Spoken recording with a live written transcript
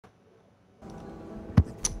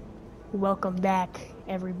Welcome back,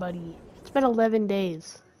 everybody. It's been 11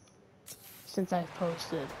 days since I've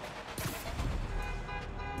posted.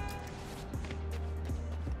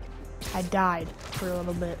 I died for a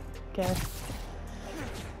little bit, okay?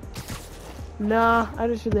 Nah, I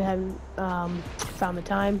just really hadn't found the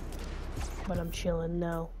time, but I'm chilling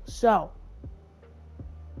now. So,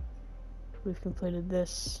 we've completed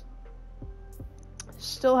this.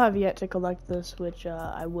 Still have yet to collect this, which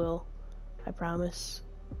I will, I promise.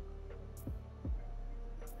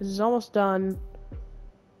 This is almost done.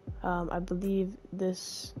 I believe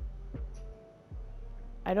this...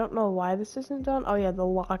 I don't know why this isn't done. Oh yeah, the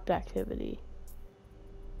locked activity.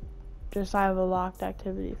 Just I have a locked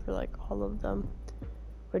activity for like all of them.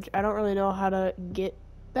 Which I don't really know how to get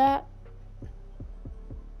that.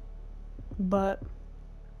 But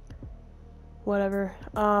whatever.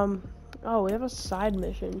 Oh, we have a side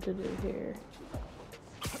mission to do here.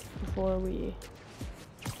 Before we...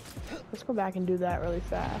 Let's go back and do that really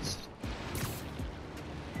fast.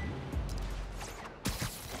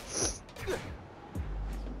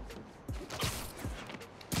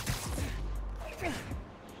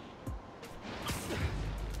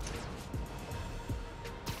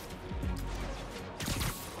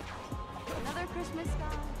 Another Christmas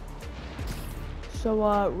song.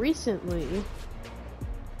 So, recently,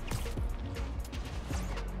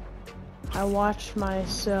 I watched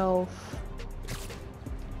myself...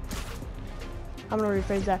 I'm gonna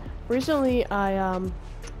rephrase that. Recently, I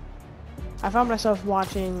found myself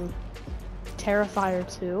watching Terrifier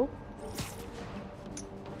 2.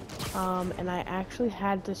 And I actually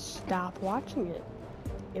had to stop watching it.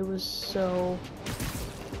 It was so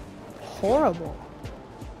horrible.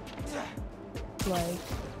 Like,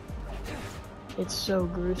 it's so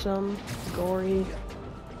gruesome, gory,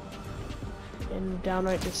 and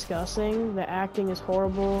downright disgusting. The acting is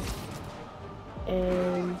horrible,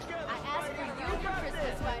 and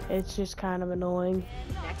it's just kind of annoying,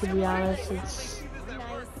 to be honest. It's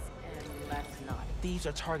Thieves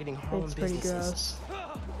are targeting home pretty businesses. gross.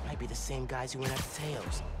 Might be the same guys who went after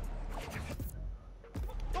Tails.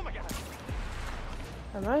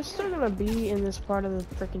 Am I still gonna be in this part of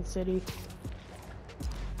the freaking city?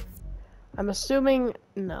 I'm assuming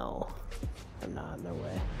no. I'm not in their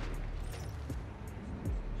way.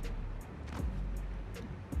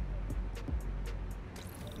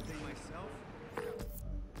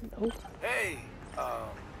 Nope. Hey,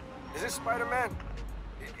 is this Spider-Man?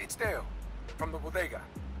 It's Dale, from the bodega.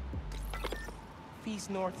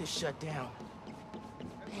 Feast North is shut down.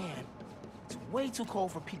 Man, it's way too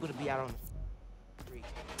cold for people to be out on the street.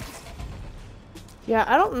 Yeah,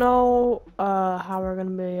 I don't know how we're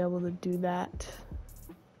gonna be able to do that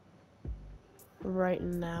right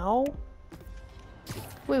now.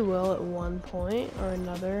 We will at one point or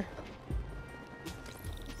another.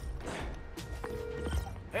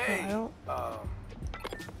 Hey, I don't...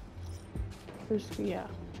 yeah.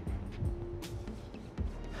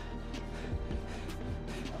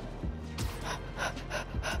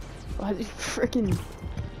 Why is he freaking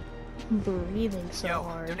breathing so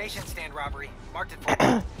hard? Donation stand robbery. Marked it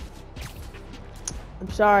for I'm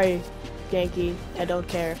sorry, Genki. I don't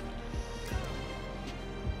care.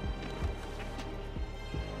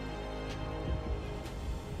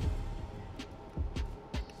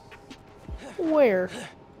 Where?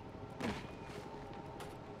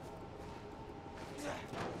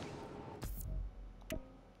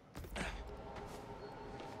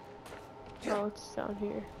 Oh, it's down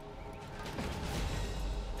here.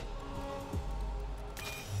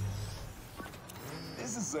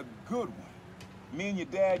 This is a good one. Me and your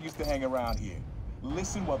dad used to hang around here.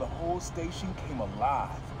 Listen while the whole station came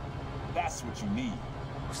alive. That's what you need.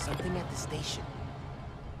 There's something at the station.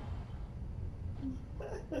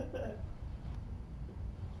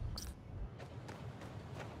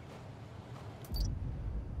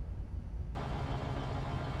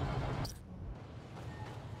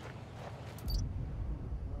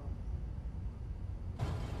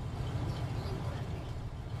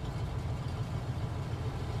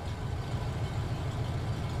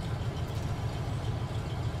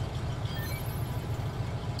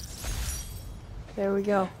 There we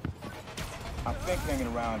go. I think hanging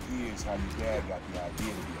around here is how your dad got the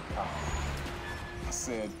idea to be a cop. I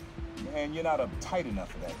said, man, you're not uptight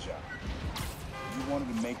enough for that job. You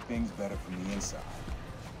wanted to make things better from the inside.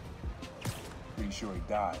 Pretty sure he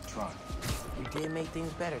died trying. We did make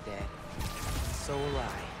things better, Dad. So will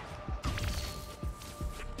I.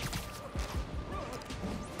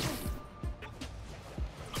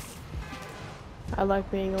 I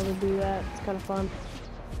like being able to do that. It's kind of fun.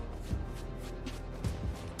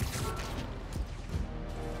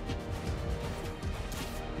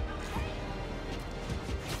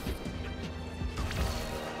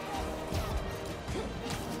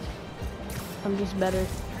 I'm just better.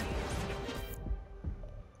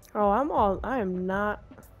 Oh, I am not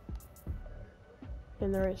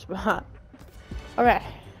in the right spot. Okay.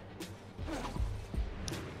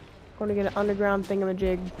 Going to get an underground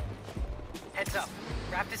thingamajig. Heads up.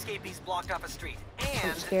 Raft escapees blocked off a street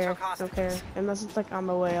and Don't care. took Don't hostages. care. Unless it's like on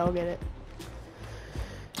the way, I'll get it.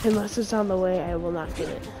 Unless it's on the way, I will not get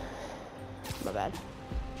it. My bad.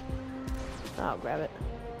 I'll grab it.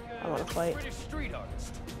 I want to fight. British street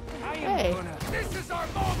artist. Hey. This is our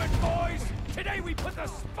moment, boys! Today we put the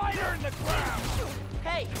spider in the ground!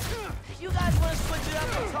 Hey, you guys want to switch it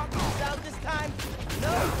up and talk things out this time?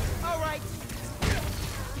 No? All right.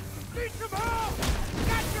 Need some help!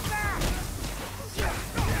 Got your back!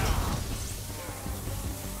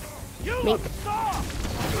 You Mink. look soft!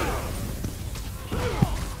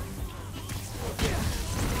 He's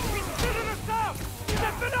shooting us up!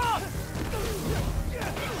 Step it up!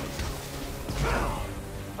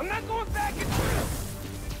 I'm not going back in.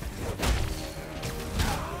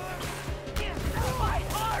 Fight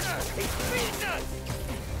harder! He's beating us!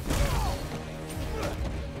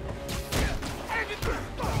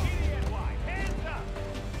 EDNY, hands up!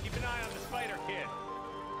 Keep an eye on the Spider Kid.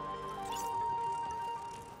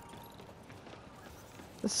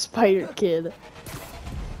 The Spider Kid.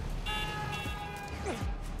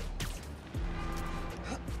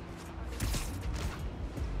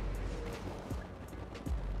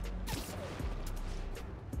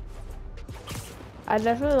 I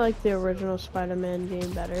definitely like the original Spider-Man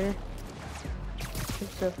game better.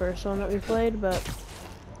 It's the first one that we played, but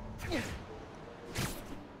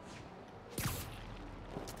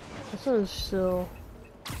this one's still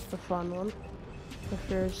a fun one. For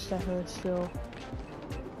sure, it's definitely still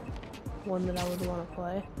one that I would want to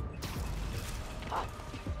play.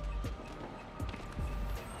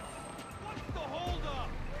 What's the holdup?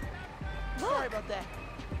 Sorry about that.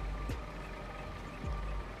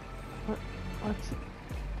 What? A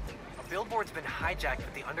billboard's been hijacked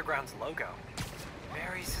with the Underground's logo.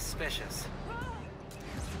 Very suspicious.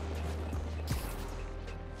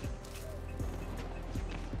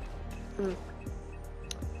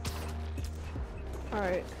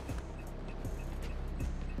 Alright.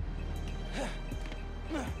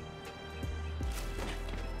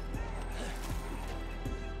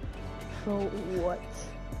 So what?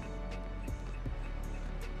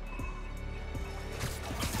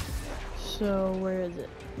 So where is it?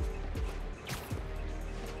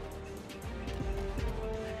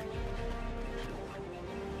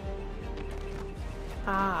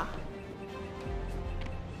 Ah.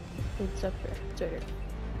 It's up here. It's right here.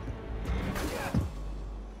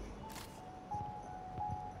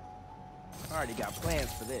 Already got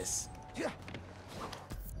plans for this.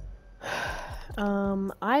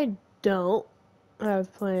 I don't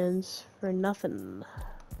have plans for nothing.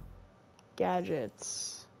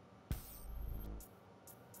 Gadgets.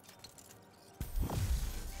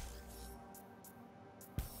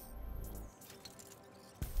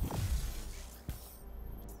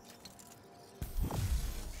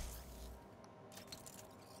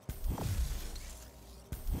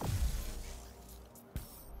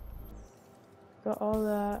 Got all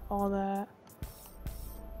that, all that.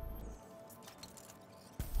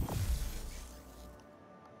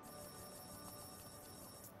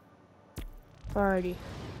 Alrighty.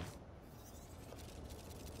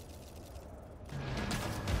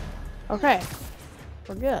 Okay.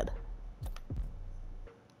 We're good.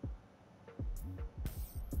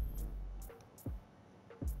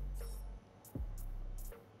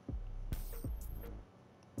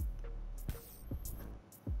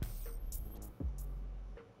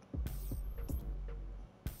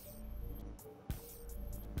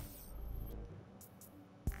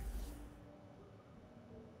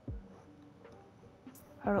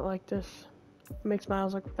 I don't like this. It makes my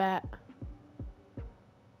eyes look fat.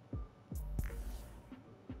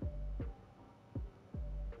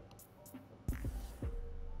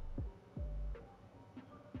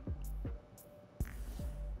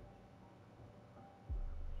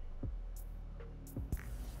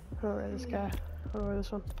 I don't wear this guy. I don't wear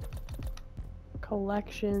this one.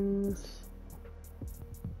 Collections.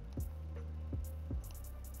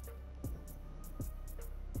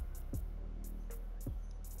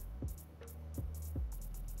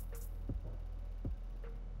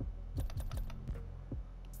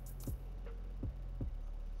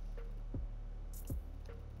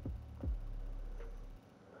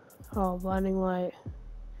 Oh, blinding light.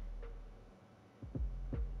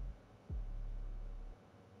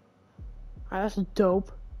 Alright, that's dope.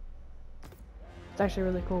 It's actually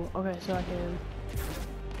really cool. Okay, so I can...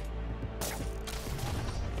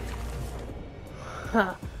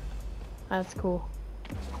 Ha! That's cool.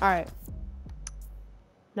 Alright.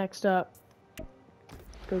 Next up. Let's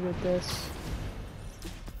go get this.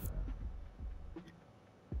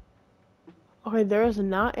 Okay, there is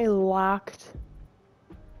not a locked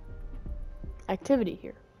activity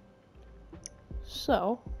here.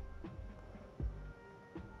 So,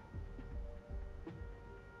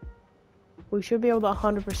 we should be able to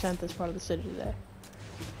 100% this part of the city today.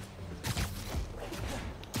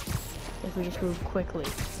 If we just move quickly.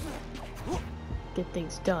 Get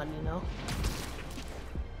things done, you know?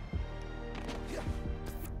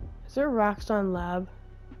 Is there a Roxxon lab?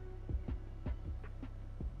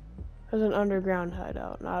 There's an underground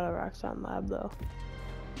hideout, not a Roxxon lab though.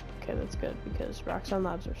 Okay, that's good because Roxxon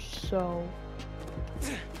labs are so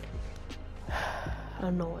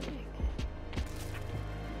annoying.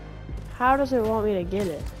 How does it want me to get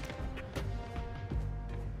it?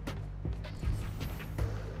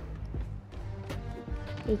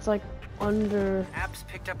 It's like under... Apps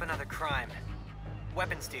picked up another crime.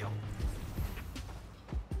 Weapon steal.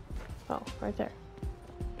 Oh, right there.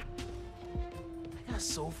 I got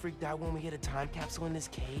so freaked out when we hit a time capsule in this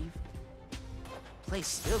cave. Place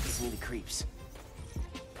still gives me the creeps.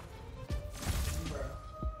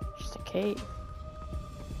 Just a cave.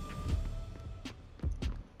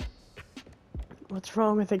 What's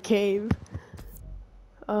wrong with a cave?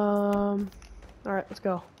 Alright, let's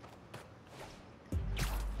go.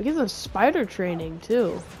 We get some spider training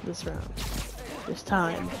too this round. This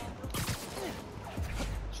time.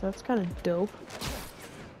 So that's kind of dope.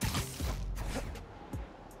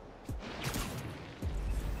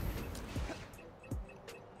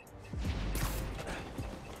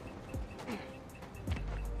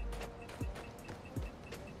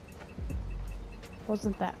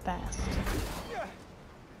 Wasn't that fast.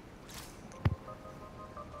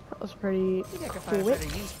 That was pretty I think I could find a quick.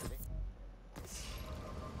 better use for it.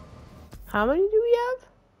 How many do we have?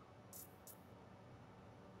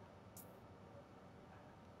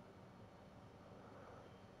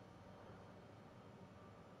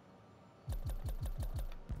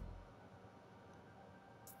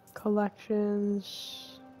 Collections.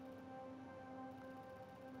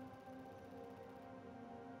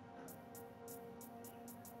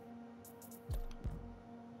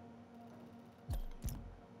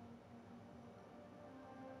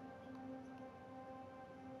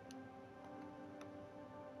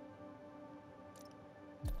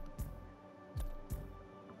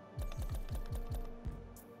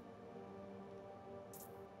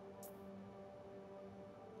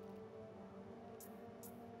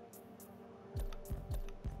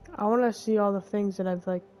 I want to see all the things that I've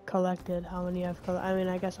like collected. How many I've collected. I mean,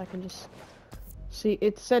 I guess I can just see.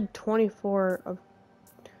 It said 24 of.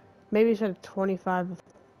 Maybe it said 25 of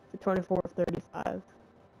 24 of 35. But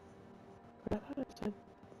I thought it said.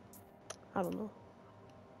 I don't know.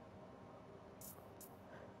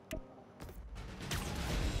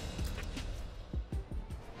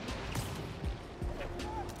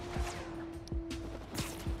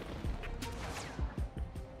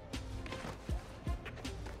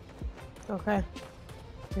 Okay,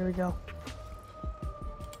 here we go.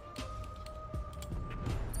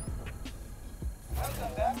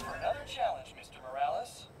 Welcome back for another challenge, Mr.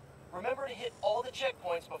 Morales. Remember to hit all the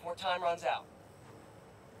checkpoints before time runs out.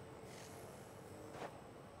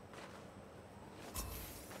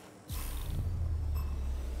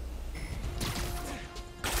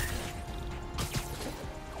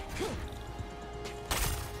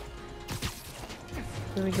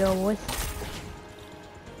 Here we go, boys.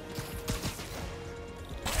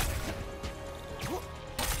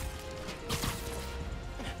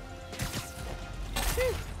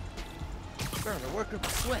 Starting to work up a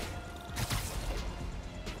sweat.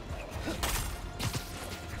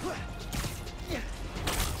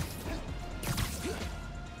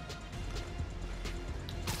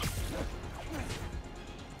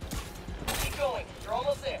 Keep going. You're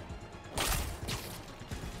almost there.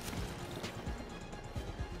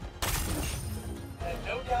 And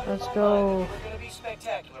no doubt in Let's my go. mind, you're going to be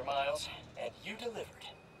spectacular, Miles. And you delivered.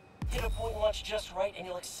 Hit a point launch just right and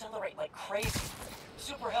you'll accelerate like crazy.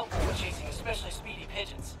 Super helpful when chasing especially speedy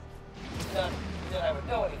pigeons. Not that I would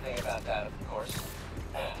know anything about that, of course.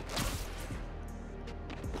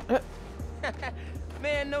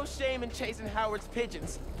 Man, no shame in chasing Howard's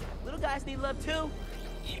pigeons. Little guys need love too.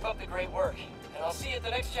 Keep up the great work, and I'll see you at the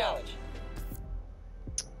next challenge.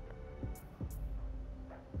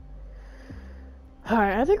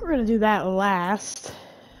 Alright, I think we're gonna do that last.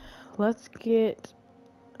 Let's get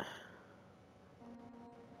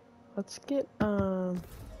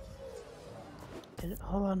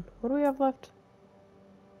hold on. What do we have left?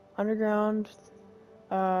 Underground.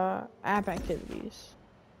 App activities.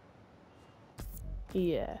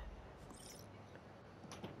 Yeah.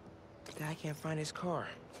 The guy can't find his car.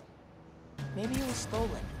 Maybe it was stolen.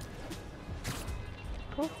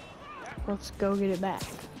 Cool. Let's go get it back.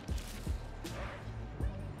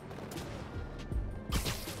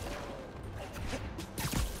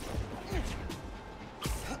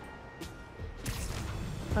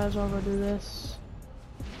 Might as well go do this.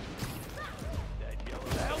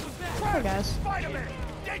 Hi guys. Spider-Man!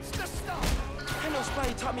 Ditch the stuff! I know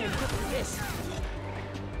Spidey taught me to grip for this.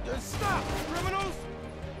 Just stop, criminals!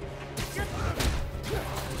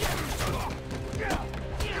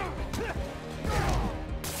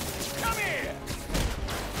 Come here!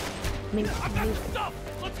 Mink, I've got mink. the stuff!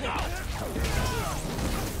 Let's go!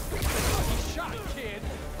 He's shot, kid!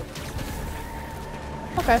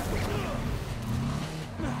 Okay.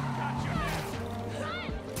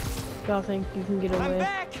 Y'all think you can get I'm away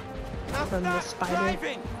back! Now from the stop spider?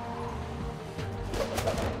 driving!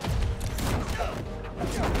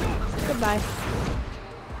 Goodbye.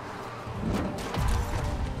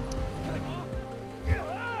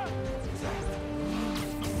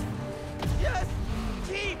 Yes!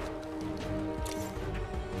 Keep!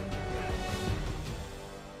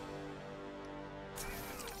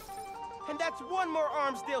 And that's one more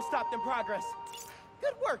arms deal stopped in progress.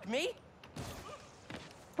 Good work, me.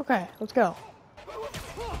 Okay, let's go.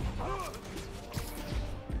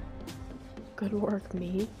 Good work,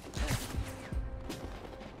 me.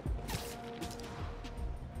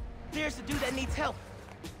 There's the dude that needs help.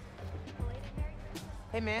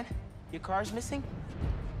 Hey, man. Your car's missing?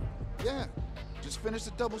 Yeah, just finished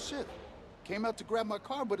a double shift. Came out to grab my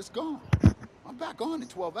car, but it's gone. I'm back on in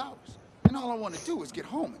 12 hours. And all I want to do is get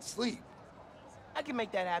home and sleep. I can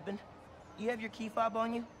make that happen. You have your key fob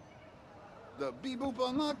on you? The beep-boop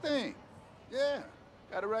unlock thing. Yeah,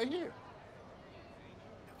 got it right here.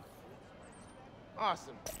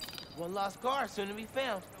 Awesome. One lost car soon to be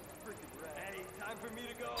found. Hey, time for me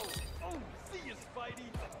to go. Oh, see you, Spidey.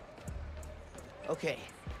 Okay.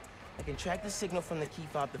 I can track the signal from the key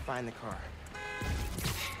fob to find the car.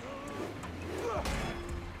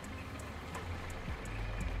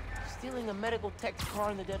 Stealing a medical tech's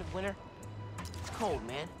car in the dead of winter? It's cold,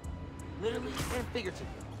 man. Literally and figuratively.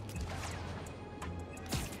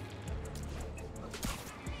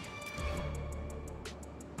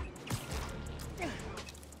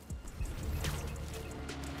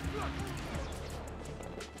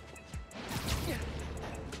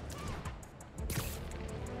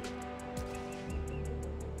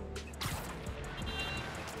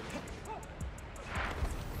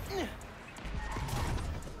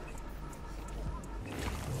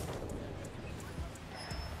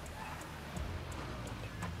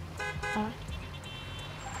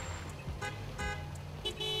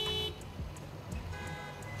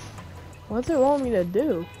 What's it want me to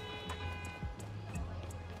do?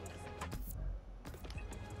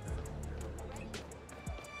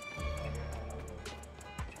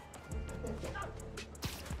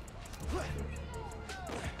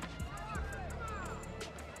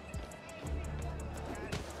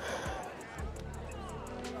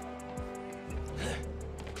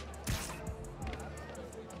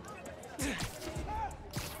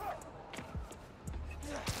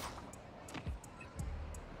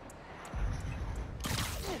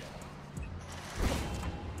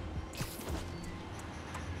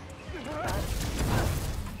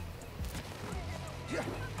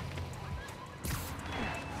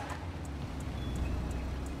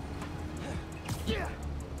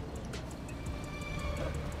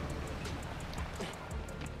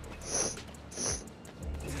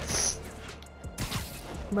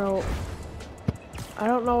 Bro, I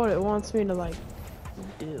don't know what it wants me to, like,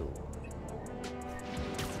 do.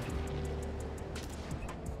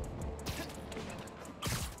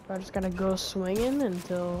 I'm just gonna go swinging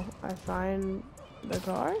until I find the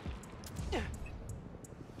car?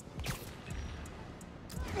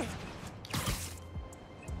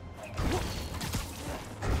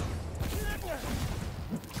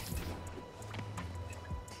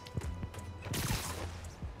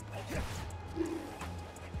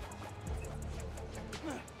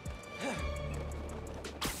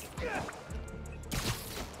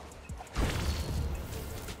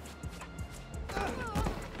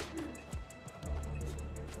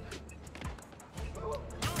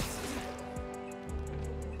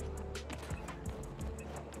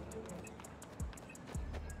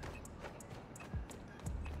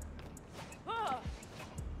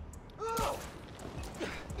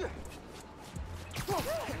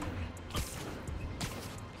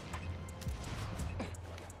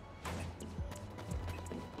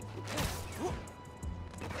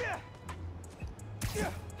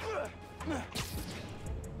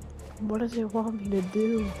 What does it want me to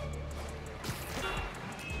do?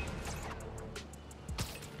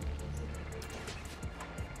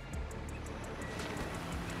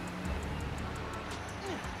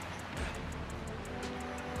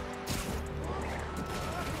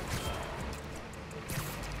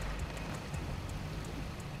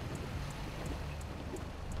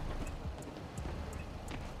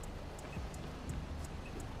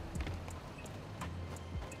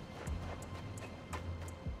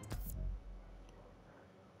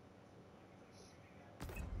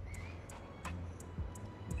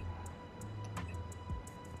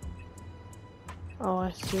 Oh,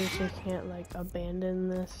 I seriously can't, like, abandon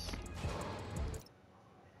this.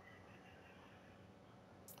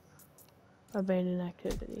 Abandon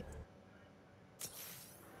activity.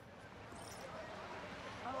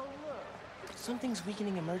 Something's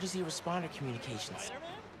weakening emergency responder communications.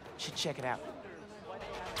 Should check it out.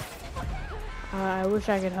 I wish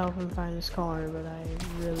I could help him find his car, but I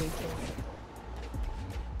really can't.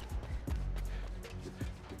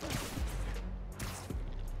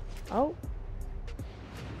 Oh.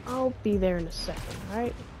 I'll be there in a second,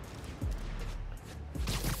 alright?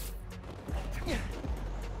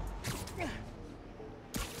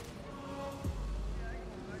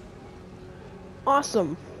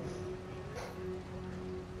 Awesome.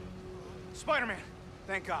 Spider-Man,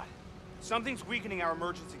 thank God. Something's weakening our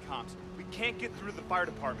emergency comms. We can't get through the fire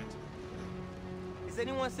department. Is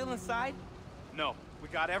anyone still inside? No, we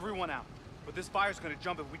got everyone out. But this fire's gonna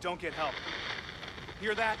jump if we don't get help.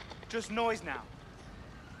 Hear that? Just noise now.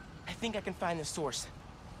 I think I can find the source.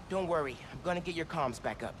 Don't worry, I'm gonna get your comms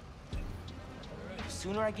back up. The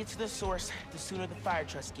sooner I get to the source, the sooner the fire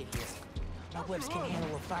trucks get here. My webs can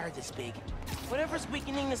handle a fire this big. Whatever's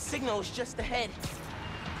weakening the signal is just ahead.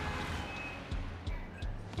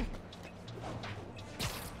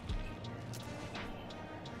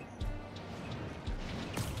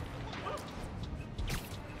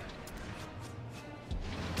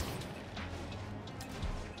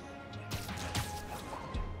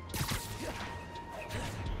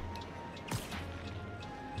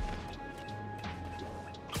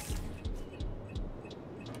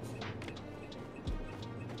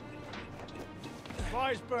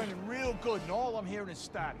 Fire's burning real good, and all I'm hearing is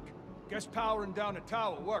static. Guess powering down the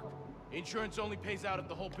tower worked. Insurance only pays out if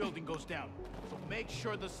the whole building goes down. So make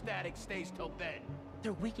sure the static stays till then.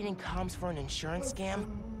 They're weakening comms for an insurance scam?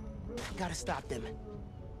 Gotta stop them.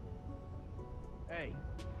 Hey,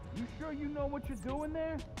 you sure you know what you're doing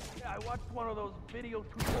there? Yeah, I watched one of those video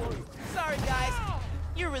tutorials. Sorry, guys.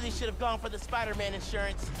 You really should have gone for the Spider-Man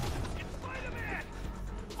insurance. It's Spider-Man!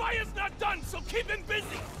 Fire's not done, so keep him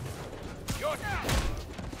busy! You're...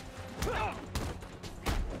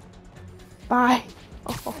 Bye.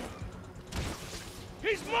 Oh.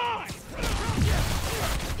 He's mine!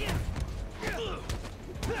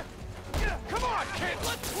 Come on, kid,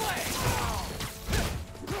 let's play!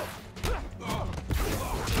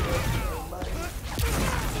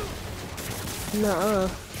 Nuh-uh.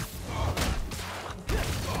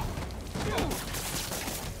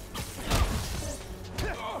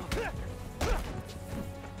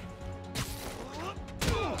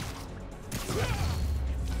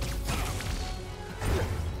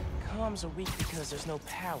 Comms are weak because there's no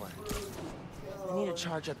power. I need to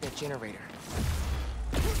charge up that generator.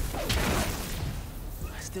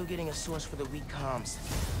 Still getting a source for the weak comms.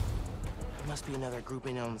 There must be another group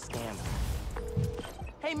in on the scam.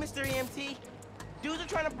 Hey, Mr. EMT. Dudes are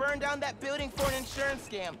trying to burn down that building for an insurance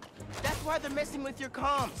scam. That's why they're messing with your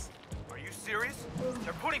comms. Are you serious?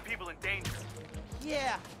 They're putting people in danger.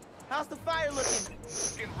 Yeah. How's the fire looking?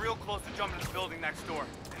 Getting real close to jumping to the building next door,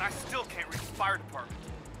 and I still can't reach the fire department.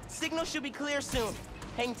 Signal should be clear soon.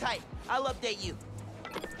 Hang tight. I'll update you.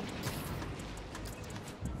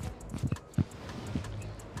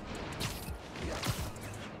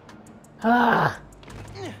 Ah.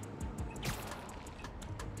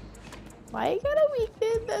 Why you gotta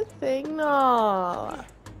weaken the signal?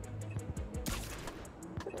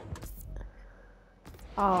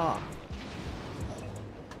 Oh.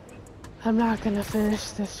 I'm not gonna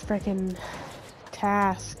finish this freaking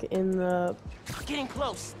task in the Getting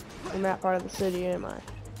close. in that part of the city, am I?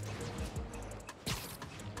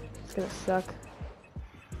 It's gonna suck.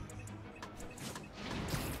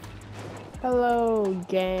 Hello,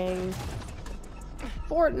 gang.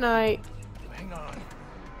 Fortnite. Hang on.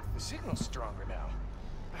 The signal's stronger now.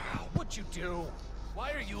 What'd you do?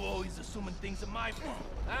 Why are you always assuming things are my fault,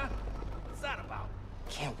 huh? What's that about?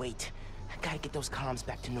 Can't wait. I gotta get those comms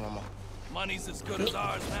back to normal. Money's as good as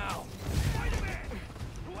ours now. Spider-Man!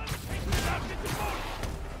 Whoever takes this out, get the boat!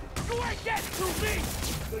 You ain't getting to me!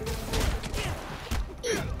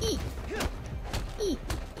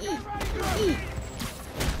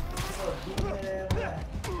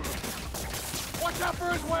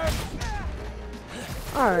 Fingers wet!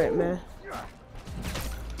 Alright, man.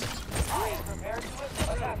 I am prepared to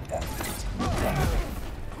attack them.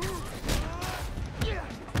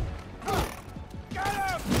 Get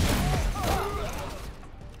him!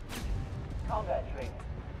 Combat training.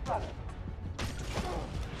 Running.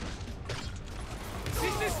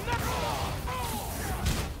 This is not...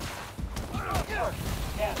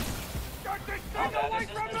 Yes. Get this thing Combat away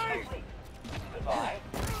from assistance me! complete. Goodbye.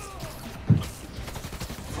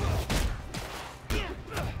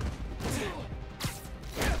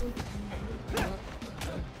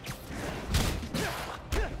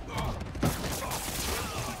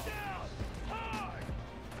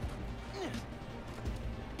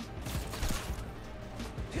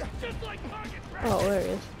 Oh, there he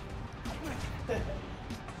is.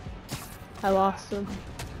 I lost him.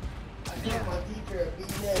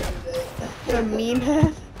 A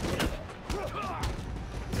meanhead?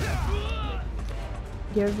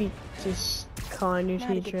 You ever be just calling your Now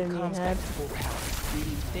to teacher get a the comms meanhead? back to full power.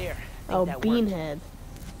 There. I think Oh, that worked. beanhead.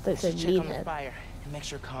 They Let's said check on the meanhead. fire and make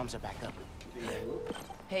sure comms are back up.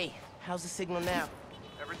 Hey, how's the signal now?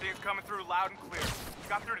 Everything's coming through loud and clear.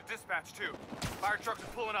 Got through to dispatch, too. Fire trucks are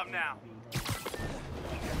pulling up now.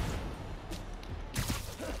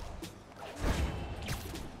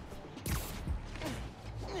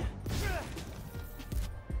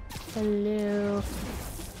 Hello.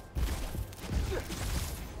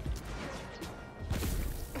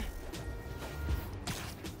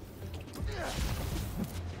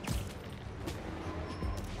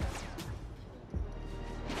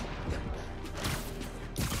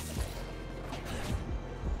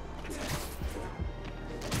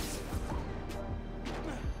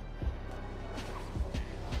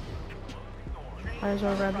 Might as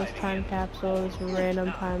well grab this time capsule, this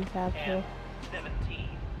random time capsule. 17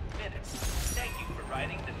 minutes. Thank you for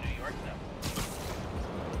riding the New York Subway.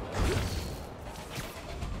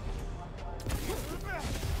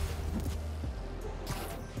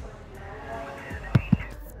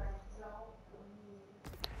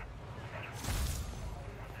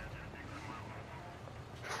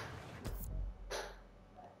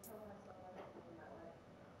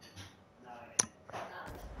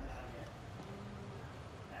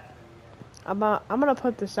 I'm gonna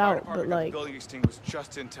put this Fire out, department but got the like, building extinguished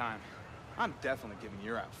just in time. I'm definitely giving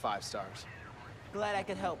your out 5 stars. Glad I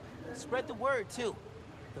could help. Spread the word, too.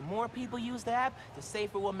 The more people use the app, the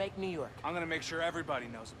safer we'll make New York. I'm gonna make sure everybody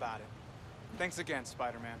knows about it. Thanks again,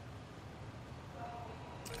 Spider-Man.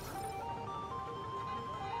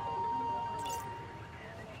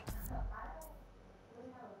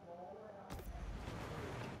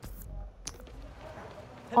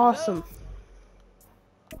 awesome.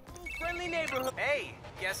 Friendly neighborhood. Hey,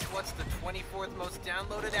 guess what's the 24th most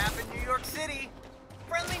downloaded app in New York City?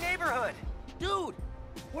 Friendly Neighborhood. Dude,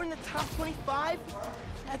 we're in the top 25?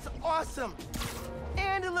 That's awesome.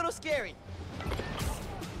 And a little scary.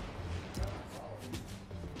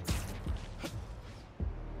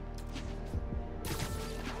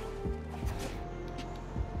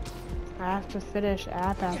 I have to finish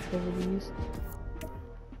app activities.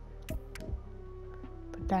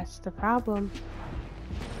 But that's the problem.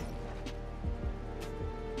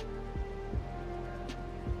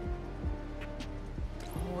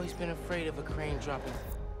 Always been afraid of a crane dropping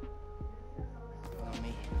on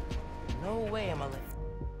me. No way am I letting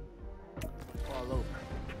it fall over.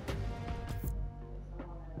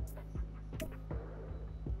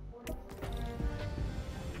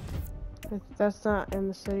 That's not in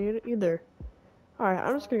the city either. Alright,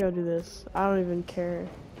 I'm just gonna go do this. I don't even care.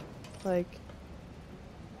 Like,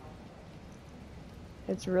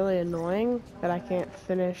 it's really annoying that I can't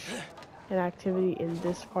finish an activity in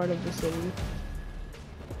this part of the city.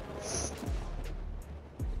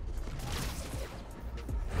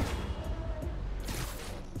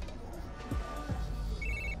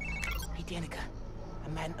 Hey, Danica.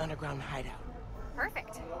 I'm at an underground hideout.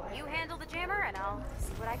 Perfect. You handle the jammer and I'll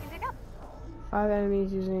see what I can dig up. 5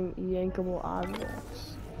 enemies using yankable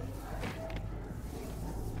objects.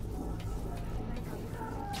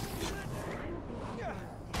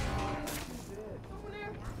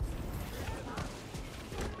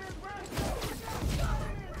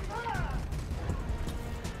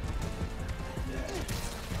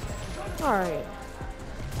 Alright.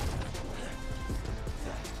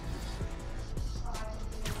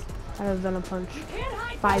 I have done a punch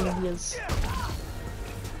 5 years.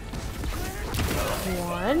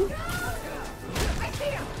 1.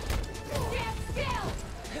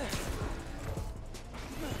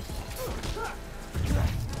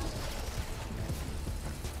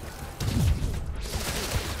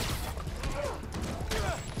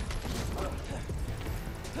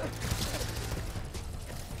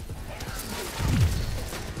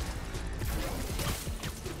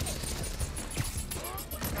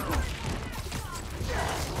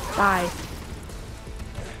 Bye.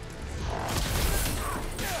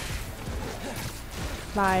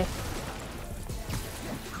 Bye.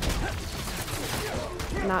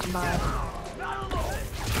 Not bye.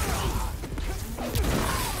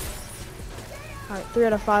 Alright, 3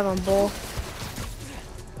 out of 5 on both.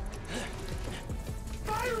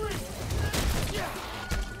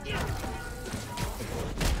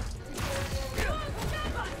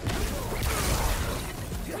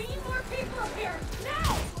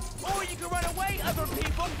 Or you can run away, other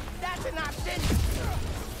people. That's an option.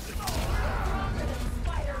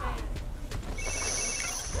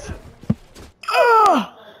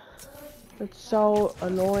 It's so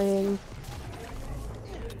annoying.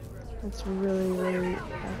 It's really, really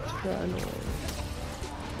extra annoying.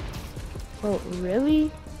 Oh,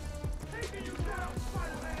 really?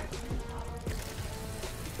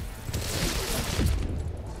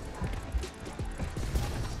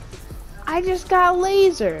 I just got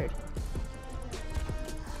lasered.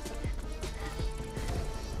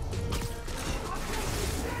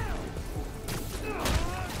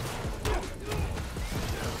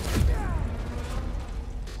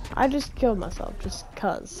 I just killed myself just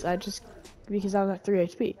because I was at 3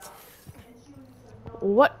 HP.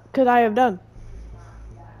 What could I have done?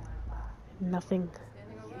 Nothing.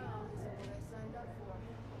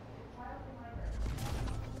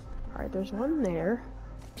 Alright, there's one there.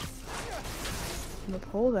 I'm gonna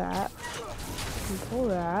pull that. And pull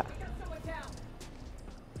that.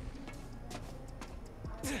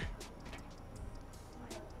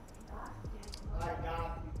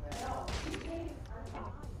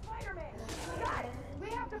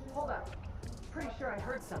 Pretty sure I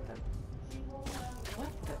heard something. What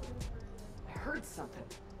the? I heard something.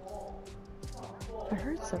 I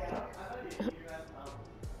heard something.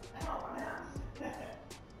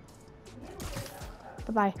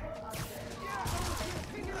 Bye-bye.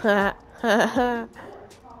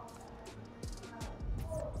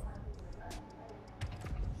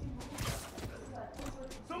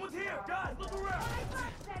 Someone's here! Guys, look around!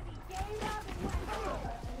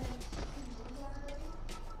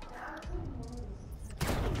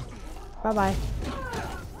 Bye-bye.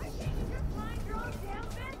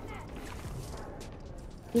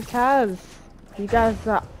 Because you guys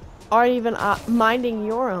aren't even minding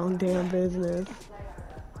your own damn business.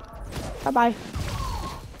 Bye-bye.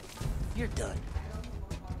 You're done.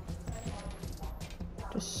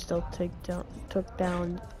 Just still took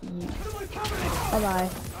down you. Bye-bye.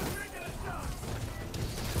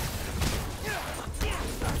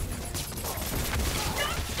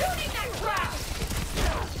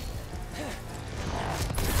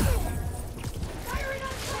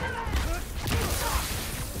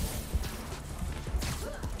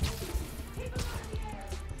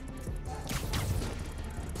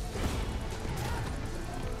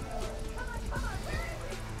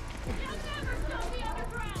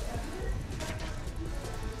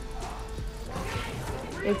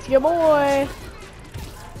 It's your boy.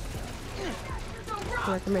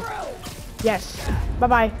 Come here, come here. Yes.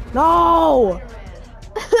 Bye-bye. No!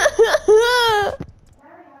 I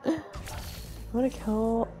want to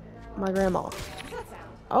kill my grandma.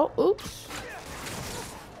 Oh, oops.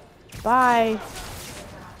 Bye.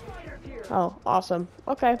 Oh, awesome.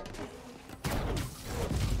 Okay.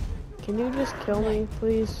 Can you just kill me,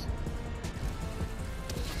 please?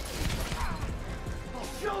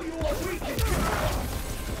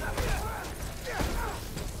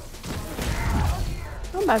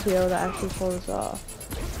 I might be able to actually pull this off.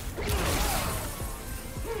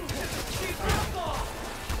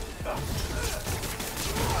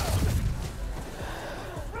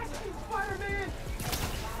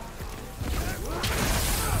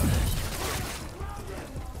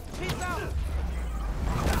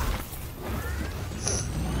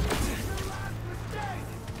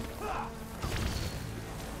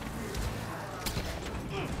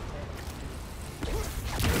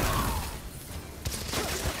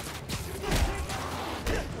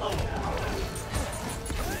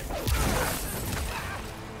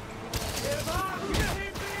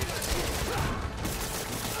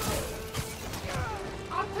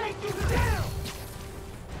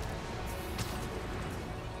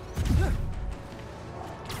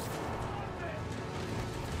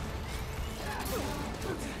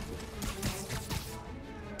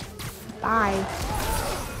 Bye.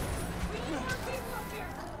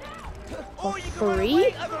 For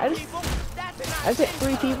free? I just hit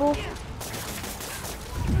 3 people.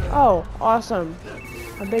 Oh, awesome.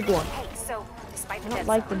 A big one. Hey, so despite the I don't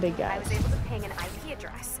like the big I guys. was able to ping an IP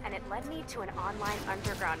address, and it led me to an online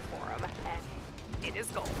underground forum, and it is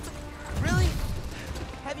gold. Really?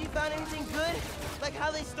 Have you found anything good? Like how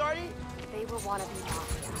how they started? They were wannabe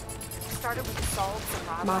mafia. Started with assaults and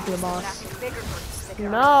robberies. Mafia and boss. after bigger groups that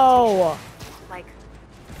could No! like,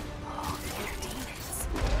 oh, inner demons.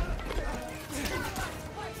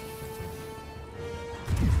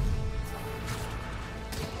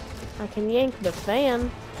 I can yank the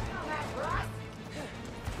fan.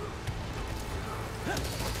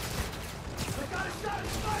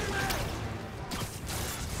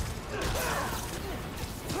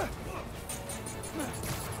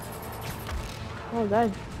 Oh,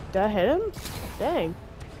 that hit him? Dang.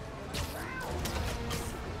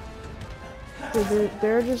 Dude,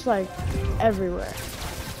 they're just like everywhere.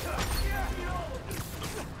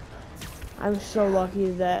 I'm so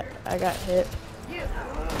lucky that I got hit.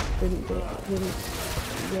 Didn't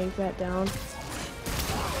yank that down.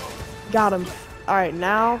 Got him. Alright,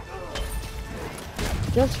 now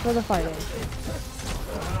just for the fighting.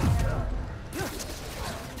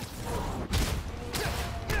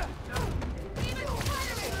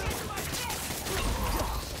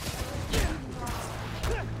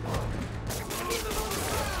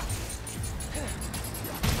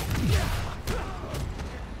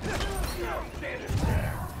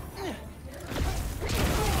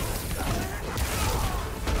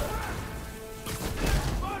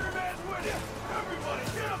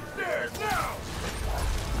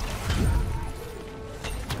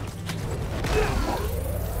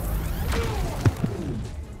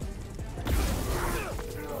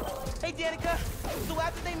 Hey, Danica. So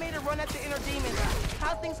after they made a run at the inner demons,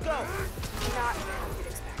 how'd things go? Not how you'd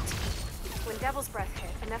expect. When Devil's Breath hit,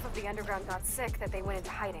 enough of the underground got sick that they went into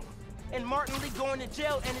hiding. And Martin Lee going to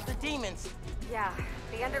jail ended the demons. Yeah,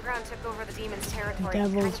 the underground took over the demons' territory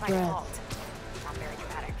Devil's by Breath. default. Not very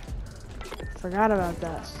dramatic. Forgot about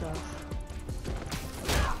that stuff.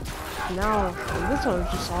 Now, this one's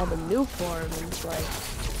just all the new forms. Like,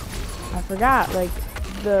 I forgot, like,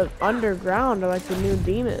 the underground are like the new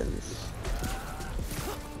demons.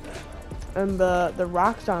 And the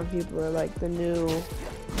Roxxon people are like the new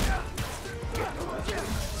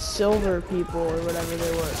silver people or whatever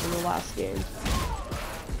they were in the last game.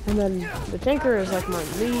 And then the Tinker is like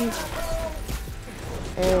Martin Lee.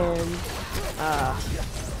 And,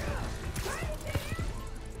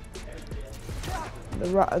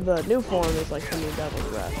 the new form is like the new Devil's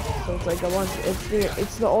Breath. So it's like a bunch.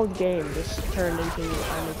 It's the old game just turned into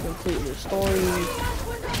a complete new story,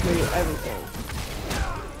 new everything.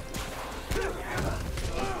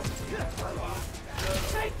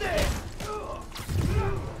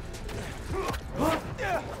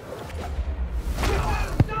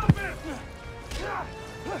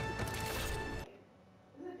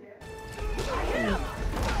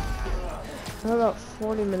 We're about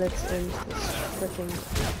 40 minutes into this freaking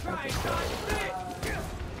episode.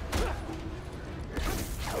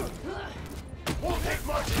 Won't take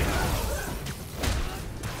much.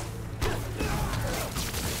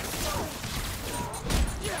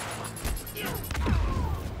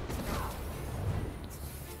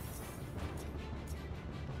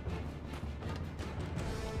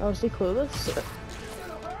 Oh, is he clueless?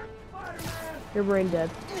 Your brain dead.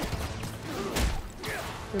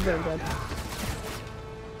 Your brain dead.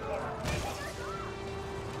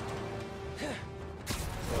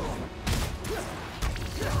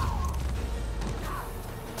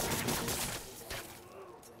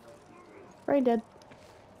 Brain dead.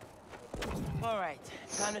 All right,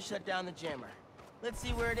 time to shut down the jammer. Let's see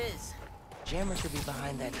where it is. Jammer should be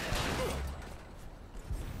behind that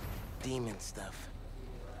demon stuff.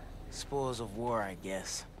 Spoils of war, I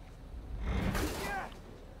guess.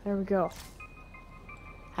 There we go.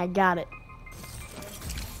 I got it.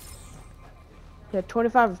 Yeah,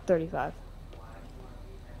 25 or 35.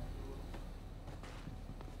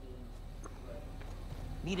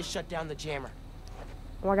 Need to shut down the jammer.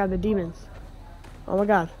 Oh my god, the demons. Oh my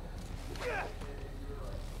god.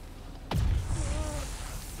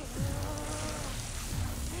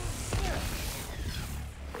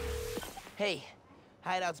 Hey,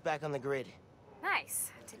 hideout's back on the grid.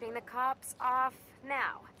 Nice. Tipping the cops off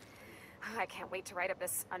now. I can't wait to write up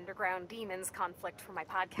this underground demons conflict for my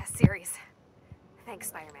podcast series. Thanks,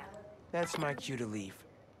 Spider-Man. That's my cue to leave.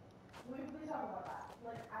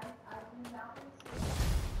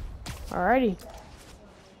 Alrighty.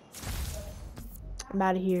 I'm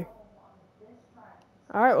out of here.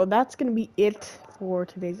 Alright, well that's gonna be it for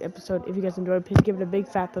today's episode. If you guys enjoyed, please give it a big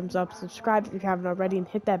fat thumbs up. Subscribe if you haven't already, and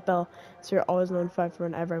hit that bell so you're always notified for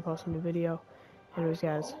whenever I post a new video. Anyways,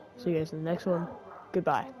 guys, see you guys in the next one.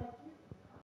 Goodbye.